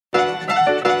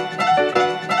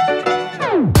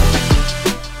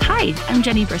I'm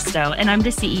Jenny Bristow, and I'm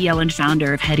the CEO and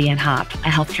founder of Hetty and Hop, a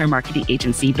healthcare marketing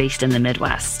agency based in the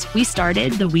Midwest. We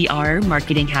started the We Are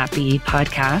Marketing Happy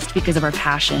podcast because of our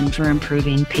passion for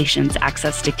improving patients'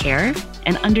 access to care,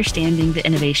 and understanding the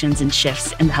innovations and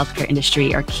shifts in the healthcare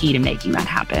industry are key to making that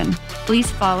happen.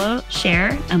 Please follow,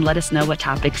 share, and let us know what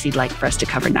topics you'd like for us to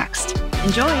cover next.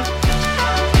 Enjoy!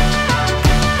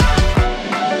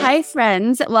 Hi,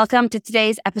 friends. Welcome to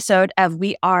today's episode of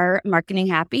We Are Marketing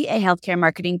Happy, a healthcare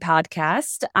marketing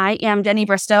podcast. I am Jenny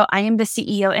Bristow. I am the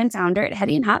CEO and founder at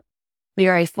Hetty and Hop. We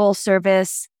are a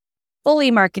full-service,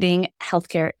 fully marketing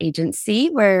healthcare agency.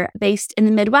 We're based in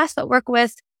the Midwest, but work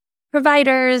with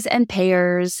providers and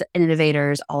payers and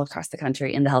innovators all across the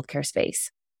country in the healthcare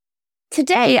space.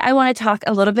 Today, I want to talk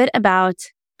a little bit about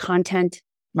content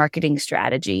marketing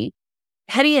strategy.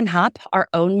 Hetty and Hop, our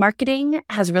own marketing,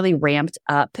 has really ramped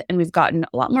up and we've gotten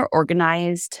a lot more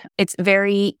organized. It's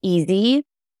very easy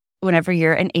whenever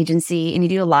you're an agency and you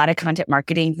do a lot of content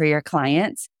marketing for your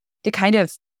clients to kind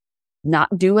of not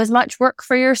do as much work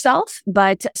for yourself.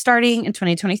 But starting in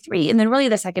 2023, and then really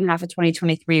the second half of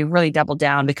 2023, really doubled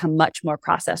down, become much more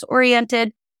process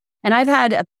oriented. And I've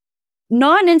had a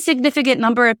non-insignificant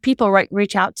number of people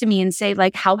reach out to me and say,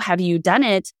 like, how have you done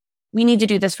it? We need to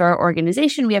do this for our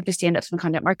organization. We have to stand up some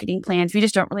content marketing plans. We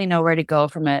just don't really know where to go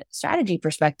from a strategy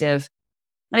perspective.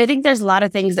 And I think there's a lot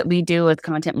of things that we do with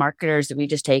content marketers that we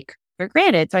just take for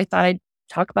granted. So I thought I'd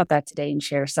talk about that today and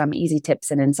share some easy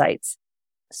tips and insights.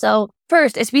 So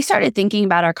first, as we started thinking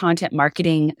about our content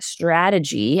marketing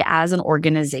strategy as an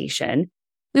organization,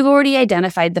 we've already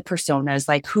identified the personas,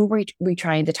 like who we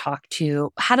trying to talk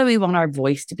to? How do we want our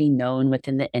voice to be known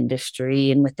within the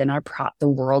industry and within the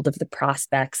world of the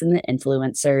prospects and the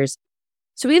influencers?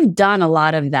 So we've done a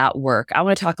lot of that work. I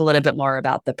want to talk a little bit more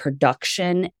about the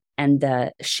production and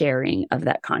the sharing of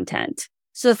that content.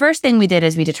 So the first thing we did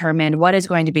is we determined what is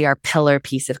going to be our pillar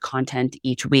piece of content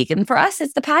each week. And for us,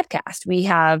 it's the podcast. We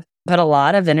have put a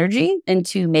lot of energy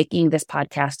into making this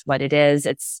podcast what it is.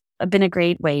 It's been a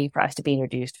great way for us to be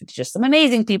introduced to just some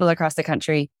amazing people across the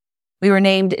country. We were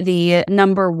named the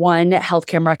 #1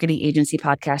 healthcare marketing agency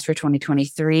podcast for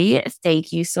 2023.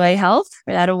 Thank you, Soy Health,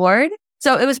 for that award.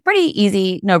 So it was pretty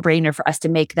easy, no-brainer for us to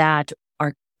make that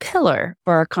our pillar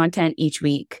for our content each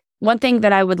week. One thing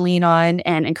that I would lean on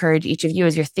and encourage each of you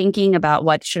as you're thinking about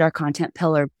what should our content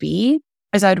pillar be,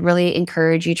 is I'd really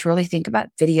encourage you to really think about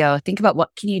video. Think about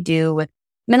what can you do with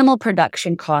minimal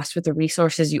production costs with the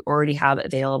resources you already have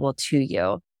available to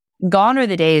you. Gone are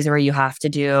the days where you have to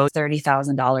do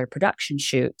 $30,000 production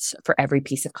shoots for every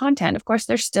piece of content. Of course,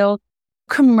 there's still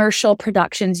commercial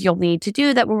productions you'll need to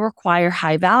do that will require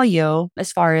high value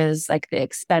as far as like the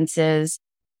expenses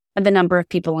and the number of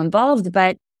people involved.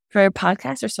 But for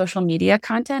podcast or social media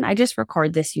content, I just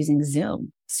record this using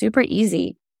Zoom. Super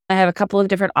easy. I have a couple of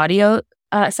different audio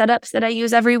setups that I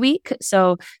use every week.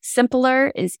 So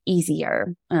simpler is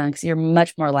easier because you're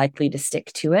much more likely to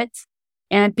stick to it.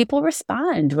 And people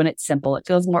respond when it's simple. It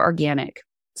feels more organic.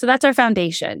 So that's our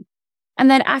foundation.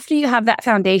 And then after you have that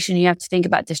foundation, you have to think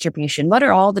about distribution. What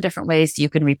are all the different ways you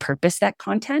can repurpose that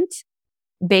content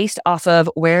based off of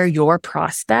where your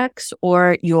prospects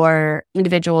or your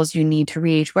individuals you need to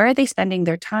reach, where are they spending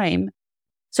their time?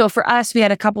 So for us, we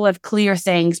had a couple of clear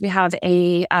things. We have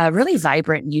a really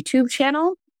vibrant YouTube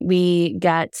channel. We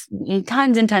get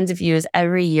tons and tons of views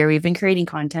every year. We've been creating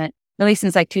content really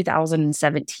since like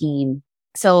 2017.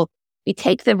 So we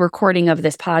take the recording of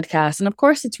this podcast, and of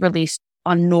course it's released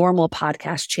on normal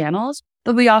podcast channels,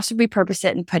 but we also repurpose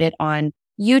it and put it on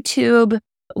YouTube.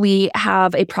 We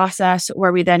have a process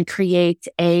where we then create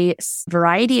a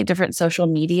variety of different social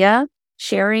media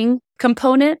sharing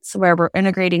components where we're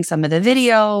integrating some of the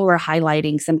video, we're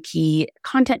highlighting some key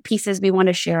content pieces we want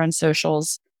to share on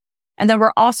socials. And then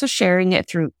we're also sharing it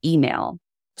through email.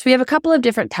 So we have a couple of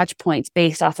different touch points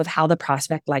based off of how the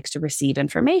prospect likes to receive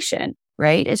information,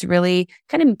 right? It's really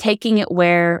kind of taking it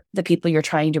where the people you're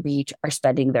trying to reach are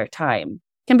spending their time.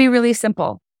 It can be really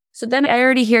simple. So then I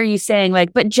already hear you saying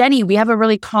like, but Jenny, we have a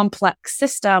really complex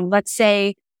system. Let's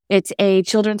say it's a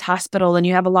children's hospital and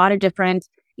you have a lot of different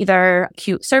either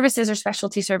acute services or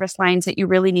specialty service lines that you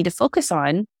really need to focus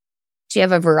on. So you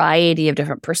have a variety of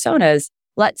different personas.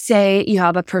 Let's say you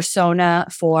have a persona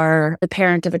for the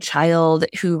parent of a child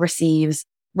who receives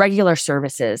regular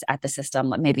services at the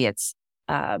system. Maybe it's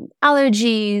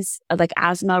allergies, like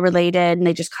asthma related, and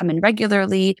they just come in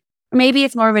regularly. Or maybe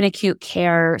it's more of an acute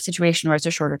care situation where it's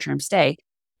a shorter term stay.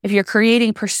 If you're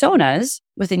creating personas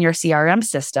within your CRM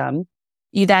system,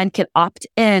 you then can opt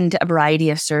into a variety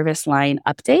of service line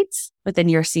updates within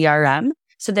your CRM.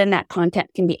 So then that content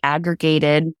can be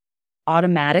aggregated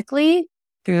automatically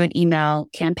through an email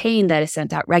campaign that is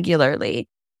sent out regularly.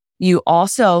 You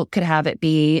also could have it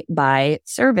be by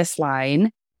service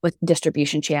line with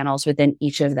distribution channels within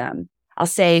each of them. I'll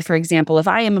say, for example, if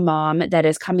I am a mom that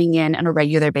is coming in on a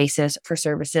regular basis for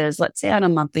services, let's say on a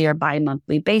monthly or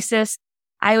bi-monthly basis,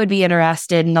 I would be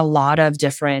interested in a lot of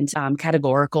different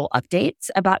categorical updates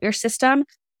about your system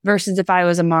versus if I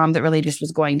was a mom that really just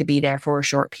was going to be there for a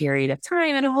short period of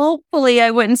time and hopefully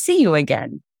I wouldn't see you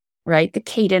again, right? The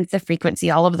cadence, the frequency,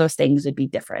 all of those things would be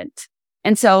different.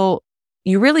 And so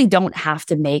you really don't have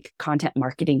to make content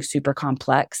marketing super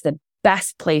complex. The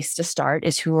best place to start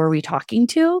is who are we talking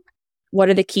to? What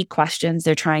are the key questions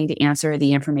they're trying to answer,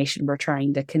 the information we're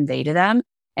trying to convey to them?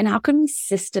 And how can we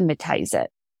systematize it?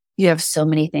 You have so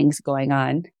many things going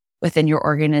on within your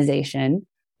organization.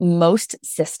 Most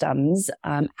systems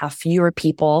have fewer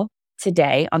people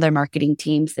today on their marketing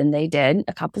teams than they did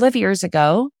a couple of years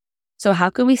ago. So how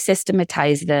can we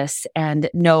systematize this and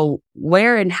know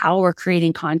where and how we're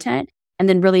creating content and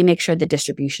then really make sure the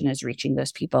distribution is reaching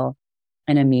those people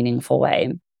in a meaningful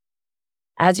way?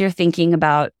 As you're thinking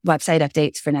about website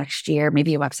updates for next year,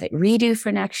 maybe a website redo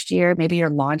for next year, maybe you're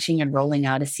launching and rolling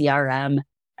out a CRM,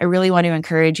 I really want to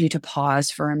encourage you to pause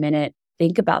for a minute,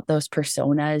 think about those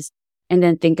personas, and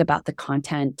then think about the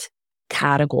content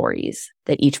categories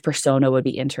that each persona would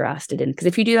be interested in. Because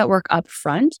if you do that work up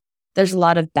front, there's a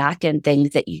lot of back-end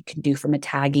things that you can do from a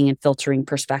tagging and filtering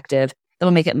perspective that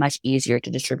will make it much easier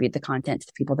to distribute the content to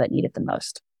the people that need it the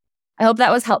most. I hope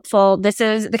that was helpful. This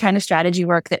is the kind of strategy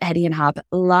work that Hetty and Hop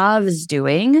loves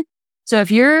doing. So if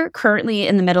you're currently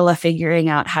in the middle of figuring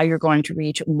out how you're going to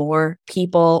reach more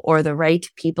people or the right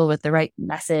people with the right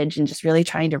message and just really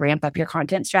trying to ramp up your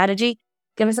content strategy,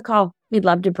 give us a call. We'd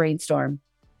love to brainstorm.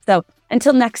 So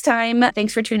until next time,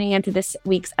 thanks for tuning into this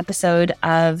week's episode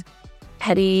of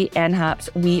Hetty and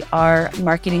Hop's We Are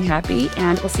Marketing Happy,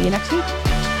 and we'll see you next week.